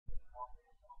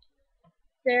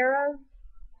Sarah's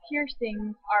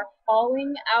piercings are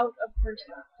falling out of her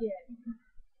skin.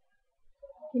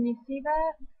 Can you see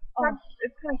that? Oh,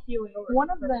 It's kind of healing over. one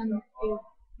of them is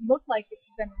looked like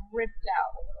it's been ripped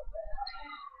out a little bit.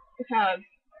 It has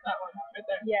that one right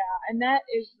there. Yeah, and that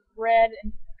is red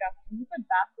and disgusting. You put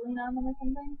Vaseline on them or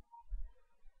something?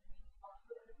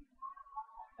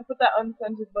 I put that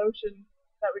unscented lotion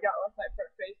that we got last night for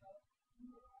our face.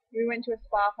 We went to a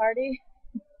spa party.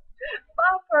 Spa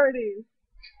parties.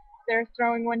 They're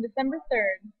throwing one December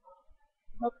 3rd.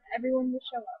 Hope everyone will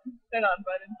show up. They're not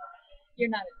invited. You're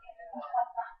not invited.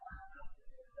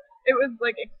 It was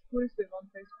like exclusive on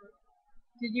Facebook.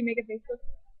 Did you make a Facebook?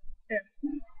 Yeah.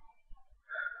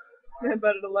 I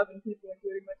invited 11 people,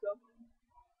 including myself.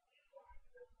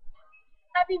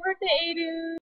 Happy birthday, Adu!